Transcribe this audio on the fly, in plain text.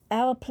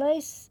Our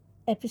Place,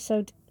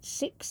 episode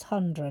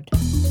 600.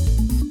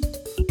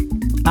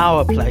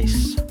 Our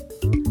Place,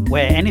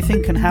 where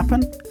anything can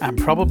happen and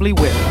probably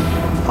will.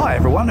 Hi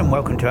everyone and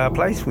welcome to Our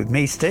Place with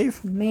me,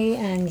 Steve. Me,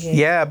 Angie.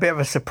 Yeah, a bit of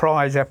a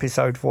surprise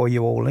episode for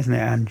you all, isn't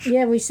it, Ange?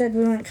 Yeah, we said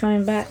we weren't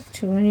coming back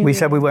till We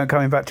said we weren't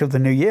coming back till the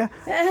new year,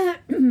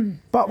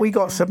 but we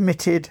got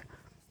submitted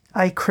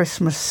a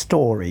Christmas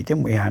story,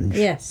 didn't we, Ange?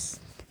 Yes.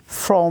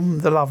 From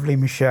the lovely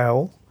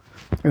Michelle,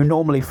 who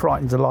normally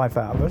frightens the life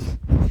out of us,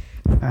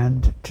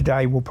 and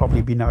today will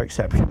probably be no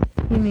exception.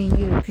 You mean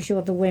you, because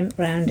you're the wimp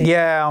round here.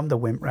 Yeah, I'm the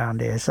wimp round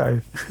here,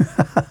 so...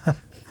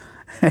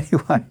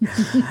 Anyway...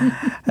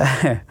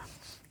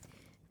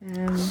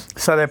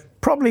 So there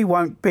probably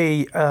won't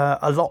be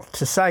a lot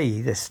to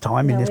say this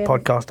time in this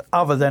podcast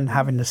other than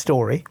having the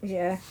story.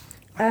 Yeah.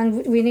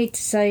 And we need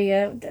to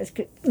say,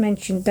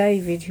 mention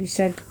David, who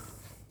said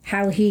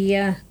how he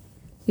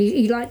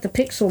liked the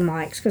Pixel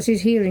mics because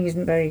his hearing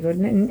isn't very good,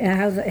 and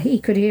how he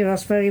could hear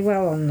us very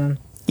well on them.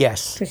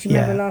 Yes. Because you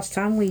remember last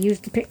time we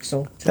used the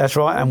Pixel. That's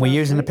right, and we're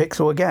using the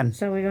Pixel again.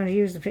 So we're going to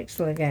use the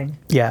Pixel again.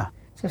 Yeah.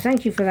 So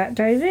thank you for that,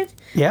 David.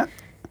 Yeah.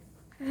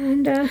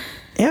 And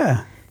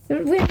yeah.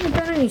 We haven't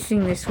done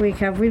anything this week,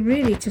 have we,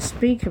 really, to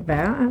speak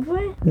about, have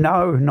we?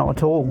 No, not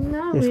at all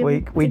this we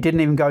week. We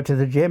didn't even go to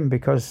the gym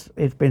because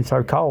it's been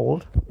so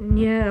cold.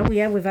 Yeah,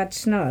 we've had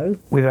snow.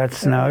 We've had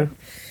snow.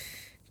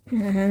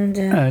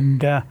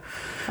 And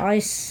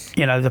ice.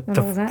 You know,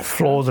 the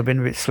floors have been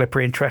a bit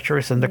slippery and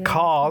treacherous, and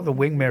the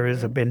wing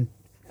mirrors have been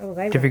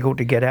difficult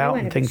to get out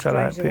and things like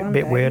that. A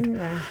bit weird.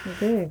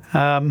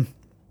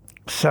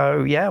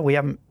 So, yeah, we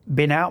haven't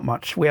been out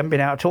much. We haven't been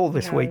out at all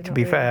this week, to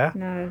be fair.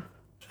 No.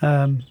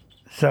 No.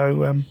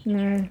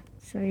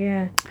 So,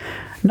 yeah.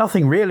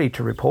 Nothing really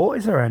to report,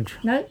 is there, Ange?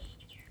 No.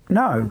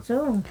 No. Not at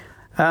all.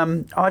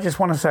 I just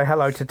want to say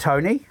hello to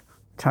Tony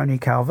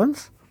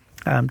Calvins.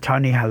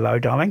 Tony, hello,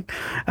 darling.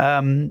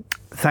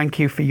 Thank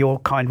you for your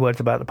kind words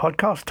about the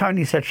podcast.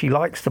 Tony said she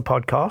likes the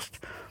podcast,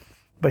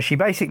 but she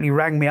basically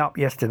rang me up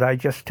yesterday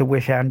just to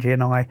wish Angie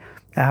and I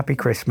a happy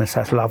Christmas.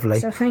 That's lovely.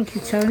 So thank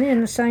you, Tony,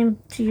 and the same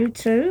to you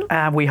too.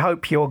 And we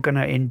hope you're going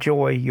to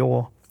enjoy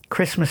your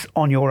Christmas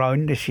on your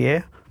own this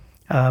year.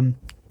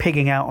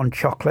 Pigging out on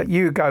chocolate.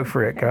 You go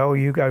for it, girl.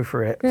 You go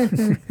for it.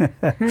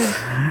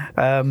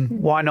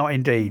 Why not,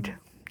 indeed?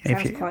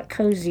 Sounds quite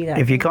cosy, that.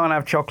 If you can't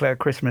have chocolate at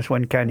Christmas,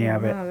 when can you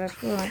have it? No,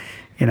 that's right.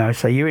 You know,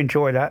 so you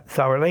enjoy that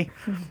thoroughly,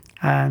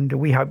 and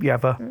we hope you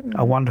have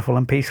a wonderful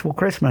and peaceful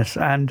Christmas.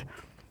 And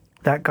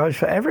that goes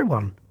for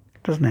everyone,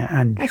 doesn't it?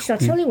 And actually, I'll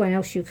tell you when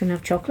else you can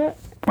have chocolate.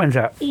 When's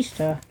that?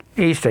 Easter.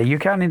 Easter, you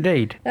can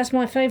indeed. That's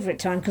my favourite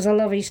time because I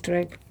love Easter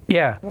egg.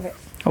 Yeah. Love it.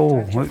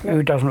 Oh,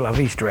 who doesn't love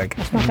Easter egg?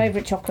 That's my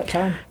favourite chocolate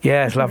time.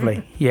 Yeah, it's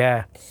lovely.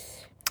 Yeah.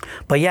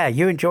 But yeah,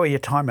 you enjoy your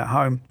time at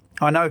home.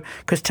 I know,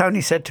 because Tony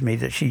said to me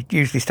that she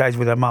usually stays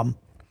with her mum,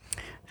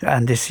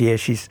 and this year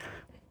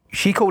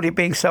she called it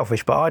being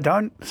selfish, but I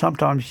don't.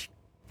 Sometimes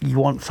you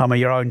want some of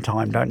your own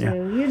time, don't you?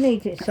 You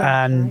need it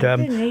sometimes.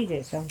 And you need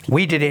it sometimes.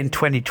 We did it in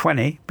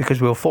 2020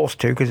 because we were forced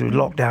to, because it was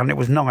lockdown. It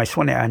was nice,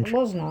 wasn't it, Ange? It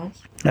was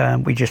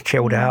nice. We just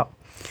chilled out.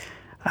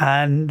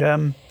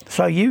 And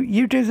so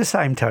you do the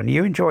same, Tony.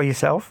 You enjoy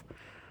yourself.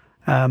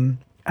 And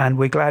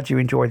we're glad you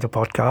enjoyed the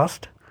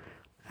podcast.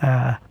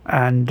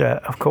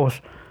 Of course...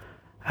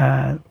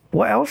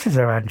 what else is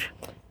there, Ange?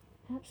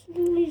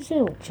 Absolutely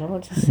zilch, I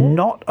want to say.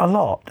 Not a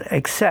lot,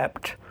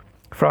 except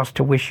for us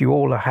to wish you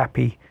all a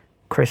happy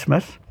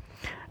Christmas.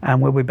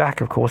 And we'll be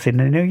back, of course, in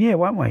the new year,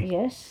 won't we?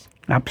 Yes.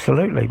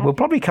 Absolutely. We'll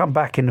probably come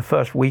back in the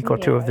first week or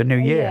two of the new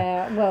year.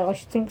 Yeah, well, I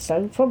should think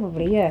so.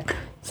 Probably, yeah.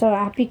 So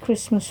happy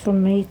Christmas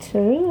from me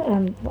too,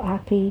 and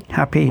happy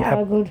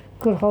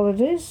good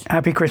holidays.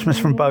 Happy Christmas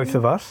from both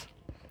of us.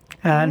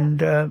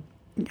 And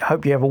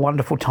hope you have a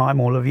wonderful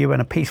time, all of you,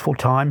 and a peaceful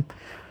time.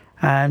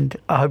 And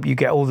I hope you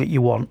get all that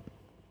you want.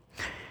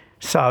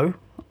 So,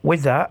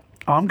 with that,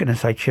 I'm going to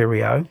say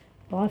cheerio.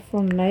 Bye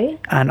from me.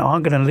 And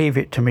I'm going to leave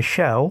it to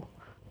Michelle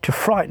to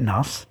frighten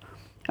us.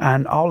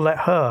 And I'll let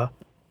her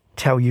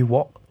tell you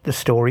what the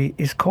story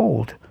is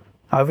called.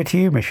 Over to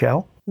you,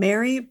 Michelle.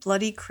 Merry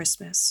Bloody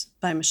Christmas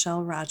by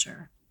Michelle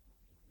Roger.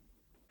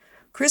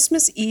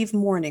 Christmas Eve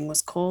morning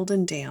was cold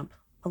and damp.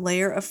 A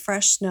layer of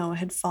fresh snow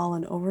had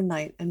fallen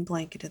overnight and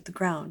blanketed the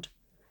ground.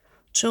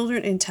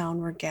 Children in town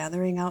were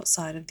gathering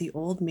outside of the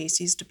old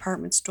Macy's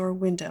department store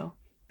window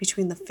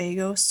between the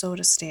Faygo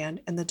soda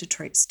stand and the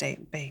Detroit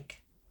State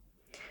Bank.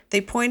 They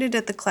pointed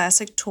at the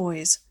classic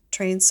toys,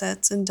 train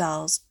sets and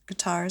dolls,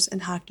 guitars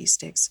and hockey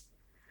sticks,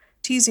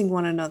 teasing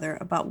one another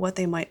about what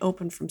they might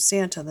open from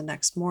Santa the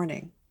next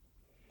morning.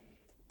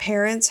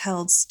 Parents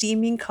held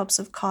steaming cups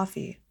of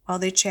coffee while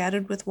they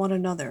chatted with one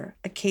another,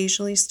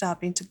 occasionally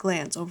stopping to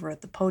glance over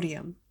at the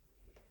podium.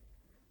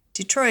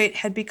 Detroit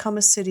had become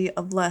a city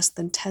of less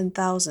than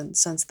 10,000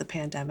 since the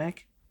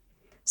pandemic.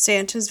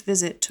 Santa's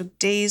visit took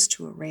days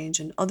to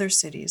arrange in other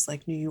cities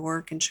like New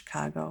York and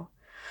Chicago,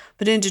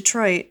 but in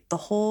Detroit, the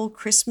whole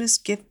Christmas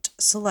gift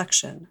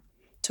selection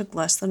took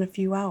less than a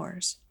few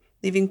hours,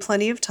 leaving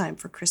plenty of time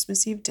for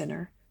Christmas Eve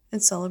dinner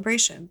and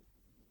celebration.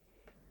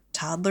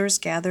 Toddlers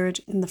gathered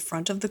in the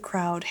front of the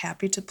crowd,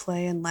 happy to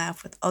play and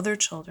laugh with other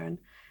children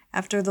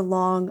after the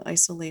long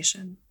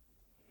isolation.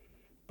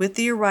 With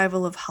the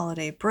arrival of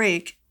holiday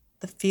break,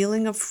 the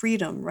feeling of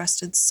freedom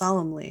rested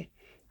solemnly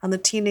on the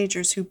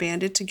teenagers who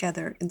banded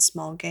together in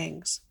small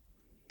gangs.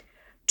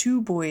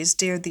 2 boys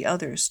dared the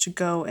others to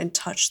go and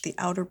touch the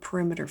outer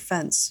perimeter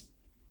fence.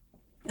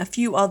 A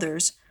few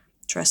others,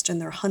 dressed in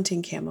their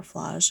hunting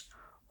camouflage,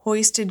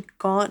 hoisted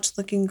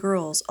gaunt-looking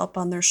girls up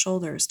on their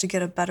shoulders to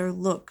get a better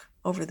look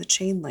over the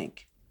chain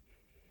link.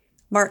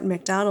 Martin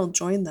McDonald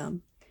joined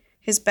them,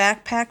 his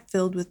backpack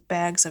filled with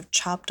bags of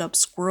chopped-up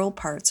squirrel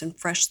parts and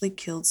freshly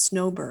killed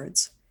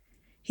snowbirds.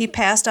 He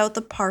passed out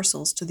the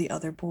parcels to the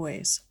other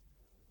boys.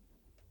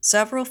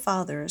 Several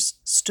fathers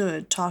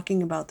stood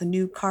talking about the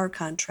new car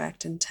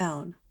contract in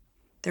town.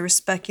 There was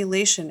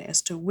speculation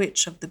as to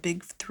which of the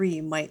big 3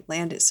 might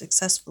land it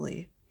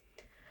successfully.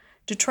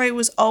 Detroit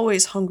was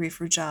always hungry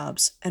for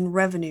jobs and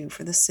revenue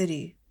for the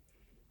city.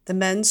 The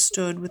men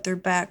stood with their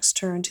backs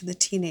turned to the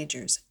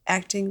teenagers,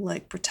 acting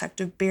like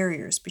protective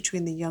barriers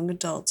between the young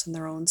adults and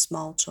their own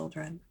small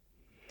children.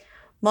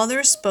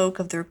 Mothers spoke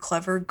of their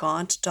clever,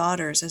 gaunt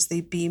daughters as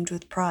they beamed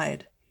with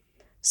pride.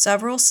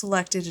 Several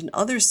selected in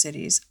other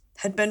cities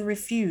had been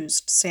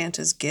refused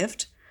Santa's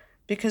gift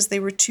because they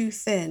were too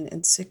thin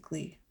and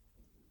sickly.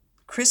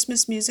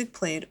 Christmas music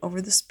played over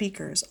the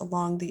speakers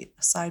along the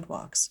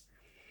sidewalks.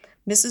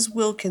 Mrs.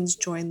 Wilkins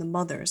joined the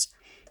mothers,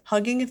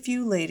 hugging a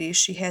few ladies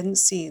she hadn't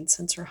seen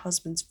since her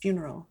husband's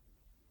funeral.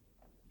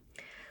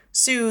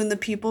 Soon the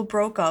people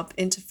broke up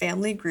into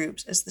family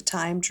groups as the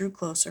time drew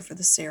closer for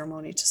the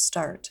ceremony to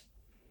start.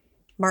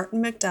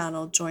 Martin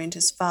McDonald joined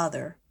his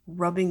father,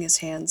 rubbing his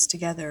hands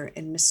together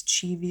in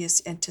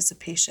mischievous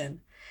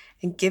anticipation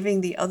and giving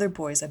the other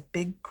boys a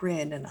big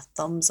grin and a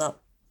thumbs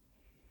up.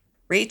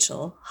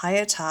 Rachel, high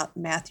atop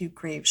Matthew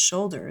Graves'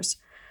 shoulders,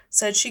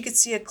 said she could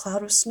see a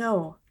cloud of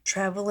snow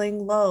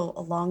traveling low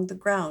along the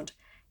ground,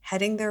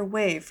 heading their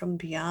way from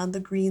beyond the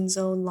green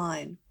zone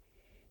line.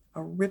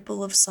 A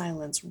ripple of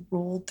silence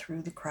rolled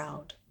through the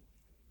crowd.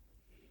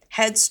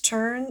 Heads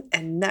turned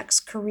and necks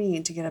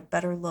careened to get a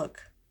better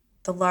look.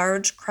 The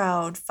large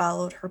crowd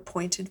followed her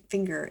pointed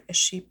finger as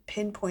she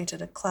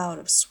pinpointed a cloud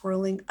of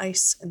swirling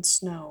ice and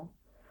snow.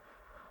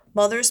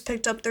 Mothers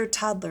picked up their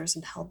toddlers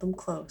and held them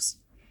close.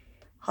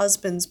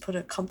 Husbands put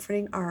a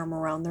comforting arm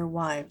around their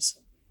wives.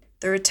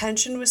 Their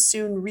attention was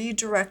soon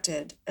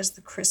redirected as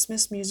the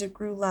Christmas music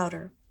grew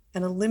louder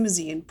and a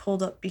limousine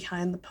pulled up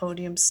behind the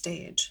podium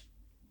stage.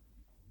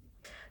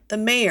 The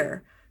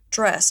mayor,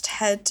 dressed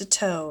head to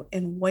toe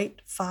in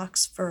white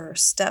fox fur,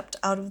 stepped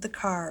out of the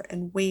car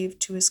and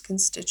waved to his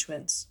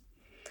constituents.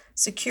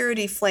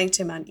 Security flanked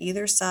him on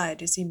either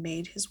side as he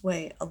made his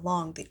way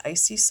along the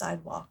icy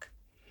sidewalk,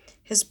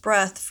 his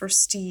breath for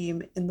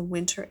steam in the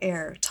winter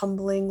air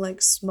tumbling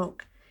like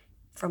smoke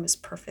from his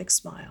perfect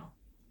smile.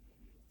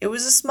 It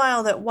was a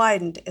smile that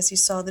widened as he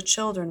saw the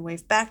children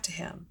wave back to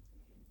him.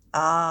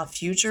 Ah,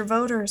 future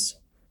voters,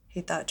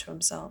 he thought to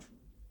himself.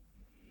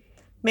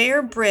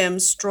 Mayor Brim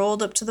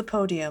strolled up to the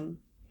podium.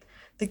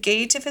 The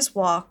gait of his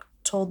walk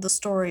told the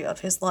story of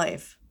his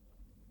life.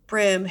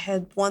 Brim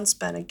had once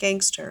been a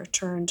gangster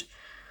turned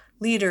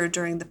leader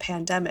during the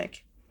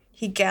pandemic.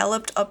 He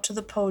galloped up to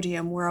the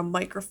podium where a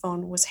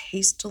microphone was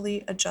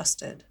hastily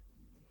adjusted.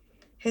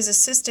 His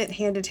assistant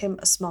handed him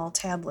a small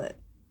tablet.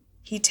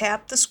 He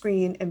tapped the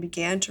screen and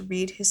began to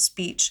read his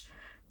speech,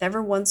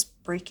 never once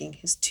breaking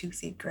his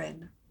toothy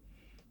grin.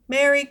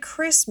 Merry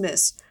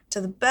Christmas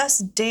to the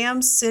best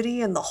damn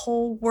city in the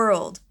whole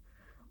world.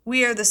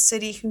 We are the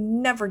city who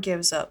never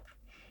gives up.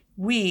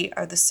 We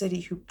are the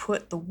city who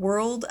put the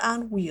world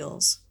on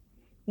wheels.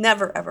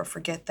 Never ever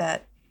forget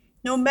that.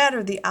 No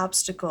matter the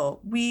obstacle,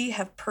 we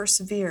have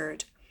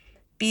persevered,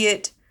 be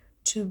it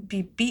to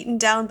be beaten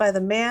down by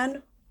the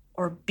man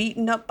or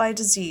beaten up by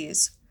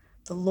disease.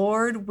 The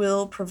Lord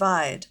will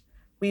provide.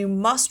 We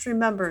must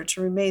remember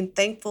to remain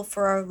thankful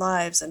for our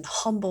lives and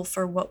humble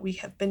for what we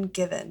have been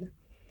given.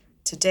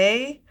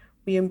 Today,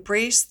 we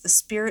embrace the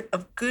spirit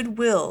of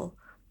goodwill,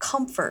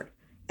 comfort,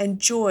 and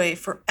joy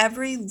for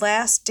every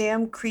last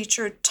damn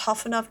creature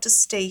tough enough to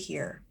stay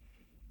here.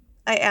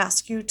 I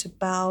ask you to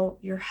bow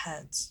your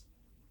heads.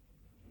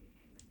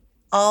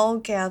 All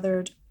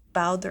gathered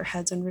bowed their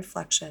heads in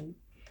reflection.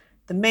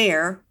 The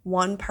mayor,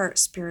 one part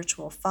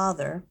spiritual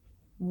father,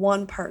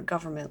 one part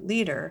government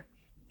leader,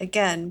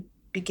 again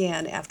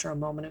began after a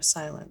moment of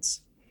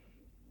silence.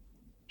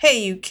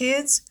 Hey, you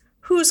kids,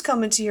 who's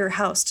coming to your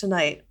house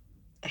tonight?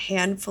 A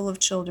handful of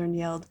children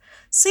yelled,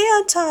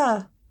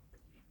 Santa!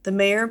 The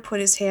mayor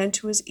put his hand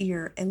to his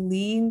ear and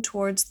leaned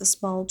towards the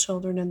small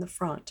children in the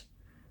front.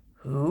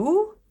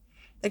 Who?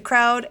 The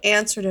crowd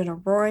answered in a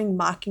roaring,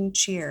 mocking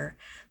cheer.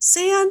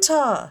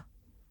 Santa!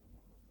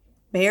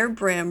 Mayor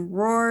Brim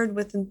roared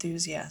with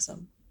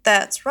enthusiasm.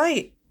 That's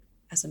right.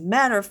 As a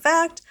matter of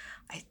fact,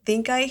 I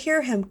think I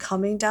hear him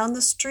coming down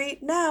the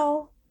street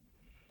now.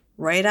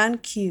 Right on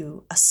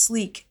cue, a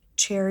sleek,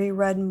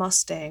 cherry-red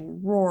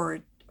Mustang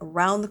roared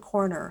around the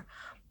corner,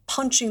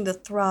 punching the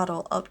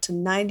throttle up to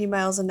 90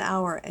 miles an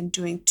hour and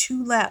doing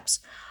 2 laps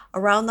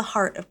around the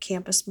heart of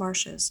Campus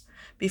Marshes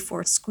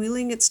before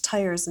squealing its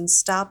tires and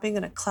stopping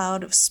in a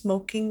cloud of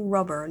smoking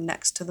rubber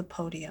next to the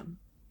podium.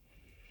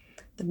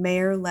 The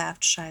mayor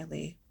laughed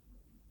shyly.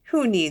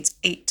 Who needs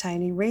 8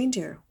 tiny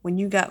reindeer when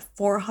you got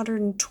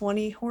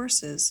 420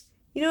 horses?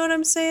 You know what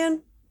I'm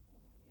saying?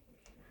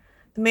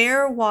 The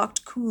mayor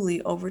walked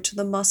coolly over to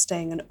the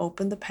Mustang and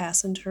opened the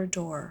passenger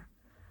door.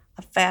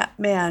 A fat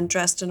man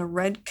dressed in a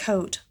red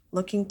coat,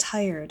 looking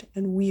tired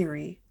and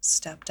weary,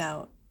 stepped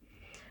out.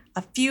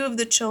 A few of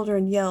the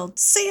children yelled,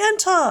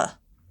 "Santa!"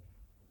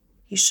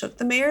 He shook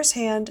the mayor's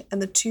hand,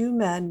 and the 2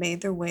 men made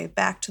their way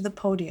back to the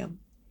podium.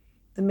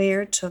 The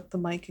mayor took the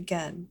mic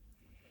again.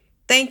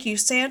 Thank you,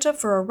 Santa,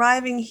 for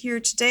arriving here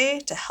today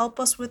to help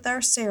us with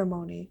our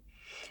ceremony.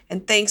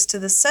 And thanks to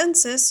the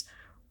census,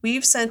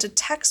 we've sent a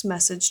text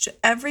message to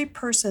every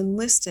person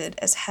listed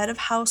as head of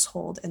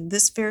household in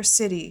this fair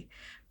city.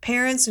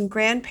 Parents and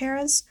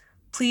grandparents,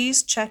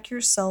 please check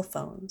your cell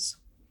phones.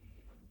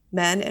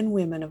 Men and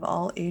women of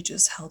all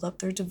ages held up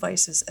their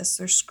devices as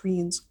their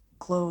screens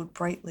glowed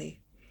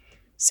brightly.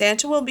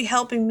 Santa will be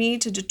helping me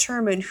to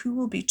determine who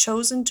will be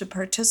chosen to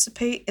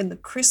participate in the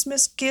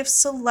Christmas gift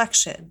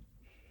selection.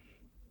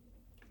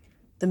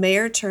 The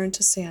mayor turned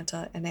to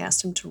Santa and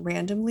asked him to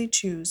randomly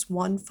choose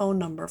one phone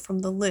number from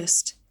the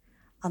list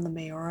on the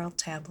mayoral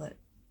tablet.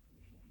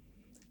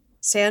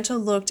 Santa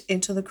looked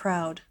into the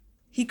crowd.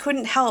 He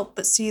couldn't help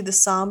but see the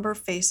somber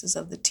faces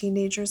of the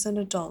teenagers and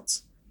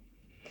adults.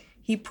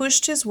 He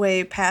pushed his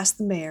way past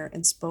the mayor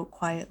and spoke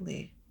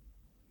quietly.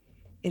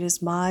 It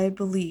is my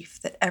belief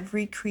that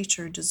every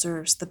creature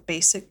deserves the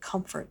basic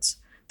comforts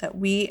that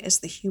we as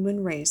the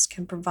human race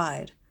can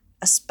provide,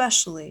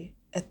 especially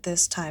at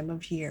this time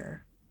of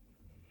year.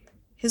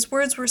 His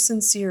words were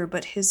sincere,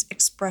 but his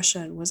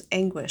expression was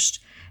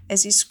anguished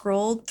as he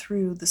scrolled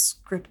through the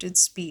scripted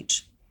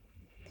speech.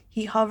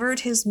 He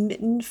hovered his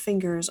mittened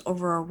fingers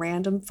over a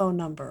random phone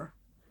number.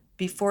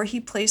 Before he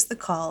placed the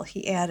call,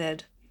 he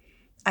added,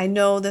 I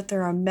know that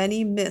there are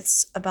many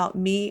myths about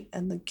me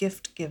and the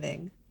gift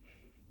giving.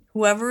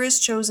 Whoever is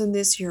chosen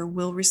this year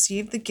will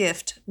receive the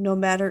gift, no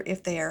matter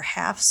if they are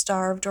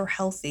half-starved or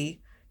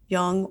healthy,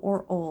 young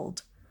or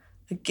old.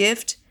 A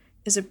gift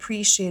is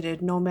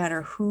appreciated no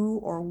matter who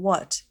or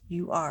what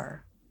you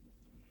are.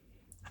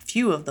 A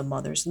few of the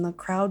mothers in the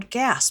crowd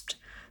gasped.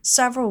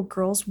 Several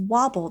girls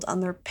wobbled on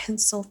their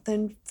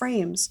pencil-thin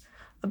frames,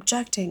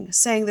 objecting,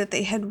 saying that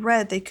they had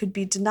read they could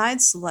be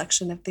denied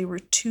selection if they were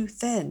too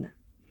thin.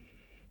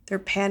 Their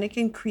panic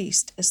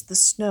increased as the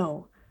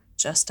snow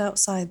just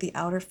outside the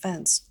outer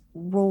fence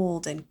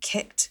rolled and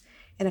kicked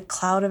in a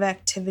cloud of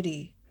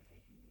activity.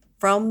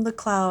 From the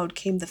cloud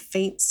came the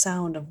faint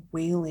sound of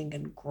wailing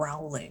and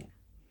growling.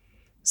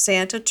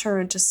 Santa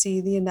turned to see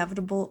the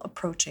inevitable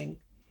approaching.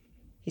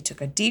 He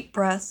took a deep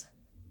breath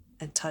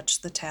and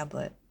touched the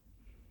tablet.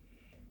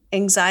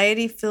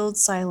 Anxiety-filled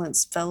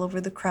silence fell over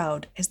the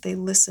crowd as they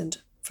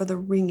listened for the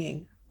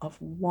ringing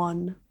of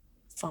one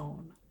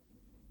phone.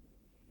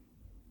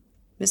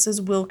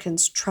 Mrs.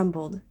 Wilkins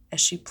trembled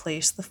as she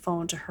placed the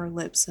phone to her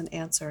lips and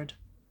answered,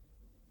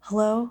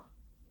 Hello?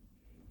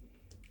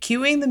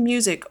 Cueing the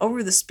music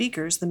over the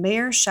speakers, the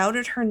mayor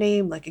shouted her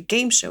name like a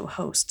game show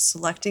host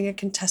selecting a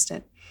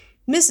contestant.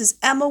 Mrs.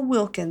 Emma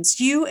Wilkins,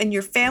 you and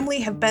your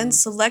family have been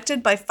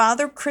selected by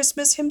Father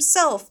Christmas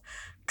himself.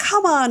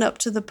 Come on up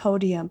to the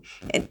podium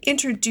and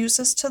introduce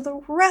us to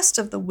the rest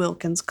of the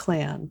Wilkins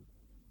clan.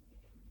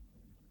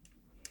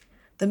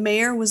 The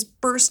mayor was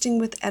bursting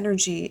with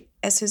energy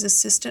as his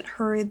assistant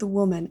hurried the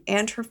woman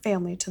and her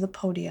family to the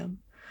podium.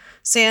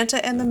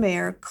 Santa and the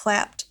mayor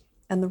clapped,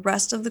 and the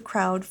rest of the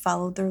crowd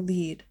followed their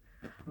lead.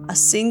 A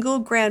single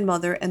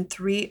grandmother and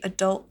 3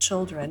 adult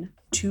children,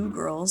 2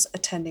 girls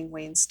attending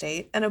Wayne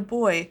State, and a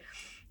boy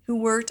who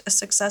worked a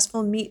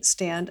successful meat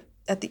stand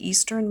at the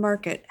Eastern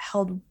Market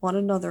held one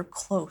another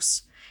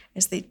close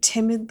as they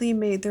timidly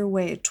made their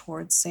way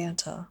towards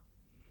Santa.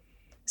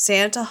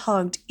 Santa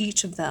hugged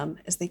each of them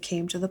as they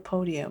came to the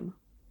podium.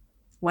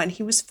 When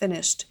he was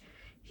finished,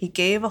 he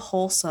gave a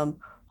wholesome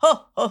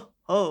ho, ho,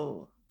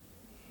 ho.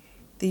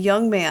 The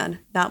young man,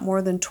 not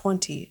more than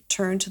 20,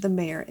 turned to the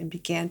mayor and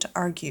began to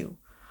argue.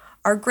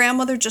 Our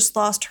grandmother just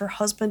lost her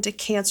husband to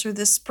cancer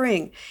this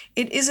spring.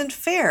 It isn't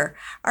fair.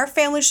 Our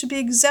family should be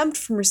exempt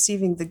from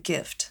receiving the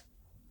gift.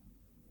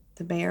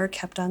 The mayor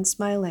kept on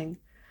smiling,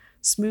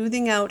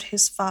 smoothing out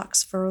his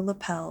fox fur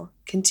lapel,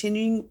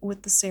 continuing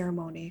with the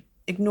ceremony,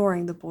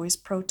 ignoring the boy's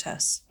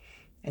protests.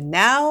 And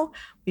now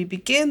we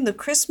begin the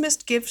Christmas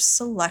gift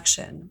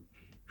selection.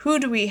 Who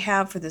do we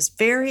have for this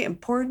very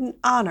important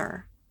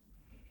honor?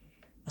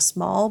 A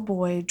small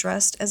boy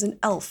dressed as an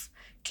elf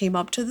came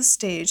up to the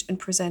stage and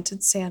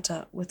presented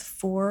Santa with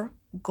 4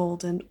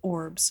 golden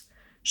orbs,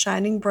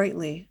 shining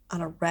brightly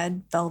on a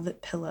red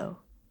velvet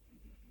pillow.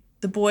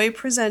 The boy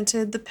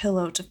presented the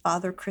pillow to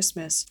Father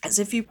Christmas as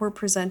if he were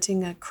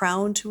presenting a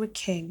crown to a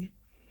king.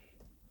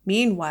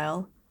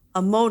 Meanwhile,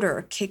 a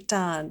motor kicked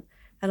on,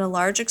 and a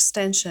large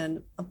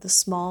extension of the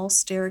small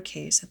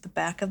staircase at the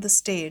back of the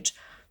stage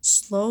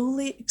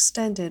slowly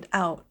extended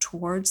out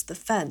towards the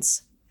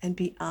fence and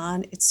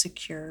beyond its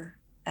secure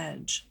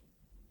edge.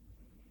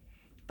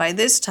 By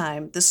this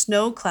time, the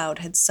snow cloud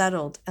had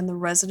settled and the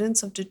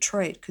residents of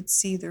Detroit could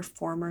see their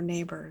former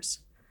neighbors.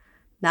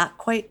 Not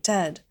quite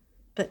dead,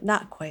 but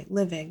not quite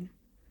living.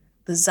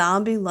 The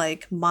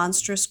zombie-like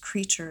monstrous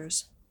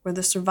creatures were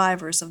the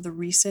survivors of the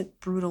recent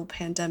brutal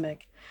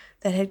pandemic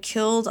that had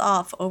killed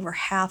off over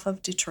half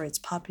of Detroit's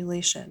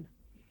population.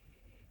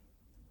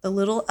 The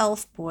little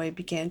elf boy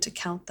began to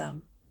count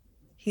them.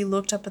 He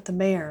looked up at the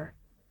mayor.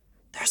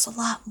 "There's a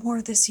lot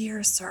more this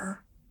year, sir."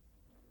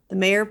 The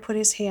mayor put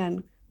his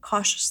hand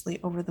cautiously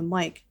over the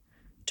mic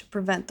to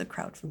prevent the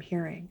crowd from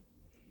hearing.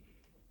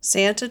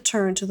 Santa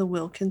turned to the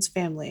Wilkins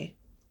family.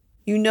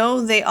 "You know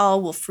they all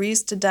will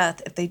freeze to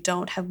death if they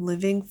don't have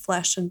living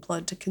flesh and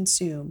blood to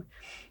consume.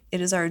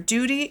 It is our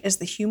duty as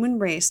the human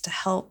race to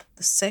help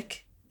the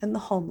sick and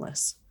the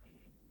homeless.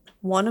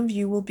 One of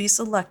you will be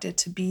selected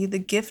to be the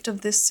gift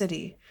of this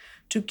city,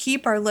 to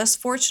keep our less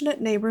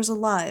fortunate neighbors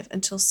alive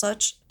until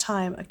such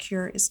time a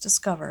cure is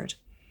discovered.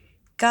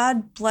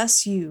 God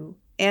bless you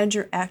and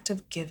your act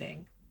of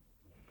giving."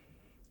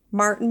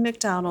 Martin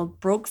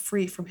McDonald broke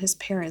free from his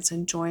parents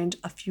and joined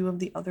a few of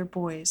the other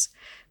boys.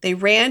 They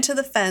ran to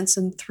the fence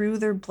and threw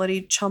their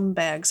bloody chum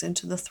bags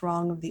into the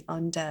throng of the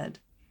undead.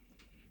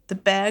 The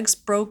bags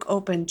broke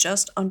open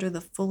just under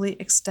the fully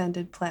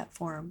extended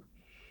platform.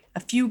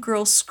 A few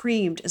girls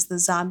screamed as the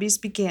zombies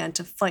began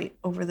to fight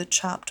over the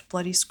chopped,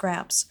 bloody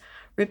scraps,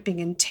 ripping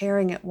and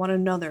tearing at one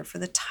another for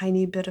the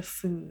tiny bit of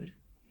food.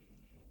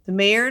 The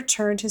mayor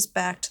turned his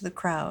back to the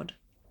crowd.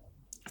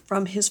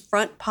 From his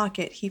front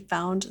pocket, he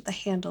found the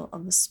handle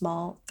of the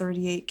small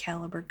 .38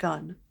 caliber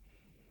gun.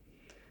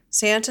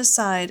 Santa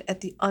sighed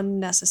at the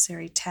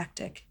unnecessary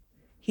tactic.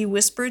 He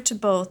whispered to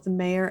both the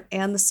mayor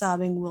and the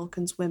sobbing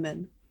Wilkins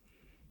women,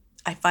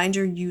 "I find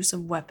your use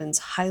of weapons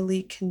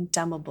highly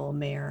condemnable,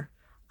 Mayor.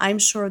 I'm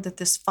sure that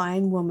this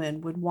fine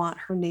woman would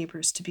want her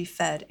neighbors to be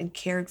fed and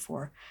cared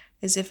for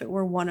as if it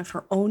were one of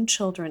her own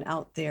children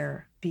out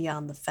there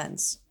beyond the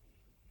fence."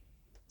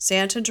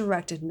 Santa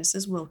directed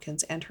Mrs.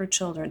 Wilkins and her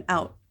children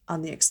out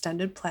on the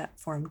extended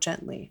platform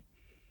gently.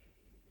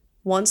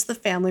 Once the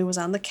family was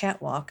on the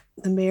catwalk,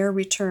 the mayor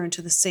returned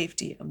to the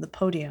safety of the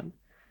podium.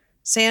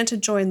 Santa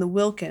joined the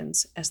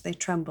Wilkins as they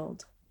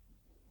trembled.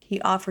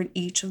 He offered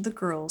each of the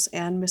girls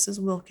and Mrs.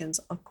 Wilkins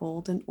a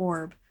golden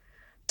orb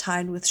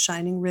tied with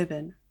shining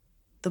ribbon.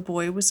 The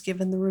boy was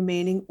given the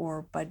remaining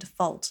orb by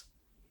default.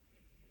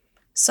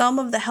 Some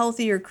of the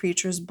healthier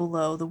creatures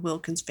below the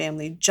Wilkins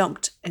family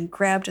jumped and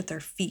grabbed at their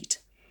feet.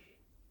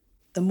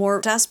 The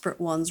more desperate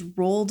ones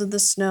rolled in the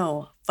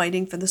snow,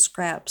 fighting for the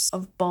scraps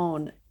of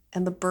bone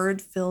and the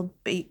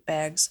bird-filled bait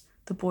bags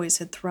the boys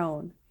had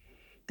thrown.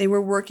 They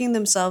were working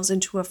themselves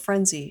into a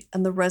frenzy,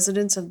 and the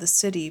residents of the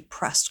city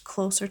pressed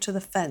closer to the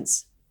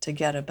fence to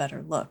get a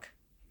better look.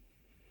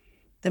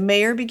 The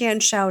mayor began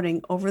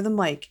shouting over the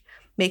mic,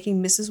 making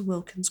Mrs.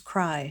 Wilkins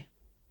cry.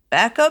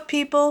 "Back up,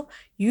 people!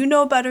 You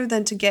know better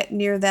than to get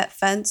near that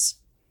fence."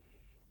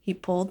 He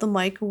pulled the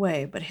mic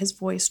away, but his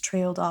voice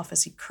trailed off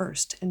as he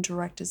cursed and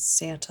directed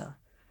Santa.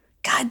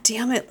 "God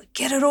damn it,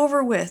 get it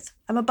over with.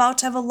 I'm about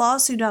to have a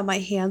lawsuit on my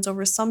hands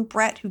over some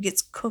brat who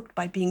gets cooked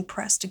by being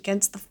pressed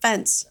against the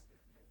fence."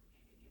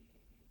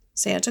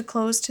 Santa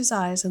closed his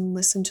eyes and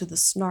listened to the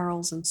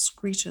snarls and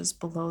screeches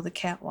below the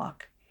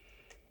catwalk.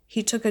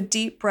 He took a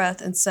deep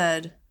breath and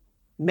said,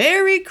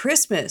 "Merry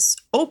Christmas!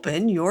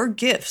 Open your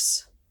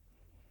gifts."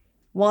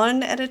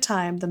 One at a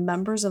time, the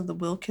members of the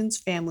Wilkins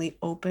family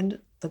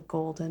opened the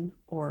golden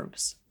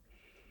orbs.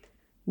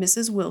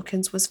 Mrs.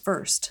 Wilkins was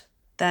first.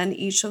 Then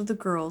each of the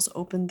girls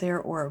opened their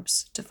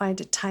orbs to find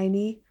a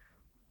tiny,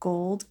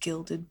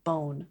 gold-gilded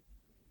bone.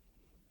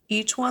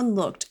 Each one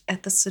looked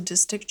at the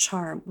sadistic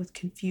charm with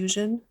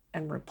confusion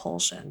and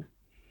repulsion.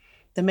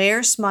 The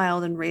mayor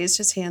smiled and raised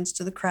his hands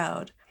to the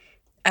crowd.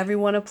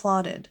 Everyone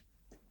applauded.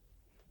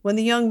 When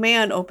the young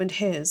man opened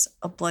his,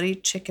 a bloody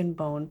chicken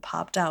bone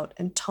popped out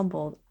and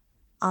tumbled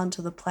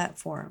onto the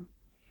platform.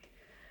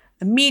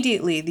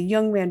 Immediately, the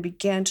young man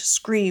began to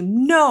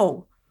scream,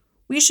 "No!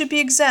 We should be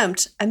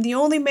exempt. I'm the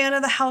only man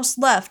of the house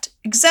left.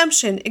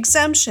 Exemption!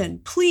 Exemption!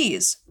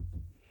 Please!"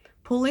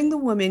 Pulling the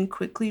woman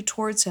quickly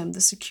towards him,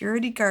 the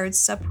security guards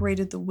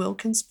separated the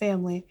Wilkins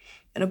family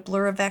in a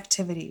blur of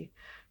activity.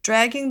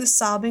 Dragging the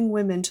sobbing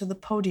women to the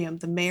podium,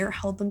 the mayor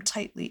held them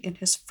tightly in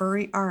his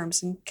furry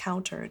arms and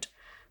countered,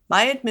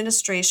 "My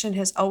administration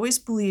has always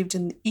believed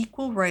in the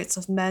equal rights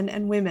of men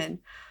and women.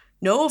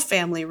 No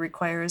family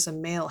requires a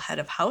male head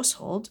of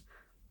household."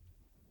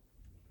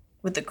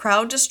 With the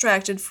crowd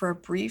distracted for a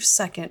brief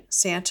second,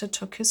 Santa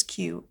took his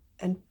cue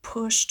and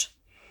pushed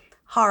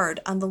hard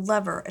on the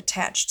lever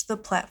attached to the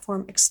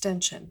platform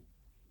extension.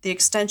 The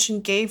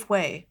extension gave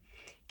way,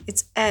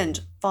 its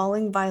end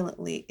falling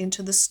violently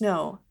into the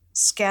snow,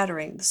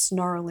 scattering the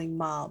snarling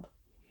mob.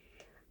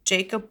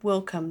 Jacob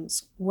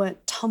Wilkins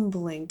went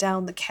tumbling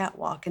down the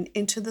catwalk and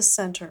into the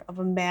center of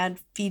a mad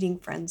feeding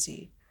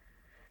frenzy.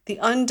 The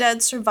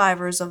undead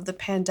survivors of the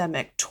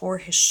pandemic tore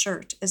his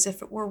shirt as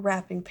if it were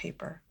wrapping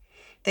paper.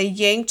 They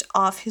yanked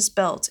off his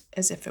belt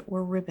as if it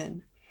were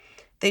ribbon.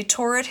 They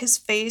tore at his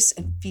face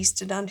and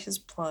feasted on his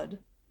blood.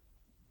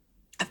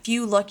 A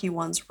few lucky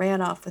ones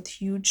ran off with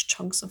huge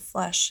chunks of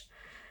flesh,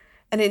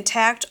 an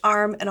intact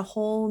arm and a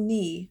whole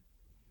knee.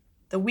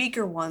 The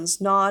weaker ones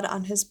gnawed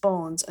on his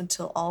bones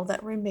until all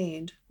that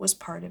remained was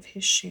part of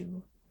his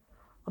shoe,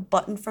 a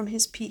button from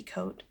his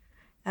peacoat,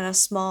 and a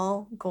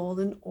small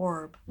golden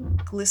orb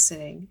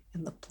glistening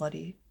in the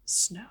bloody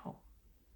snow.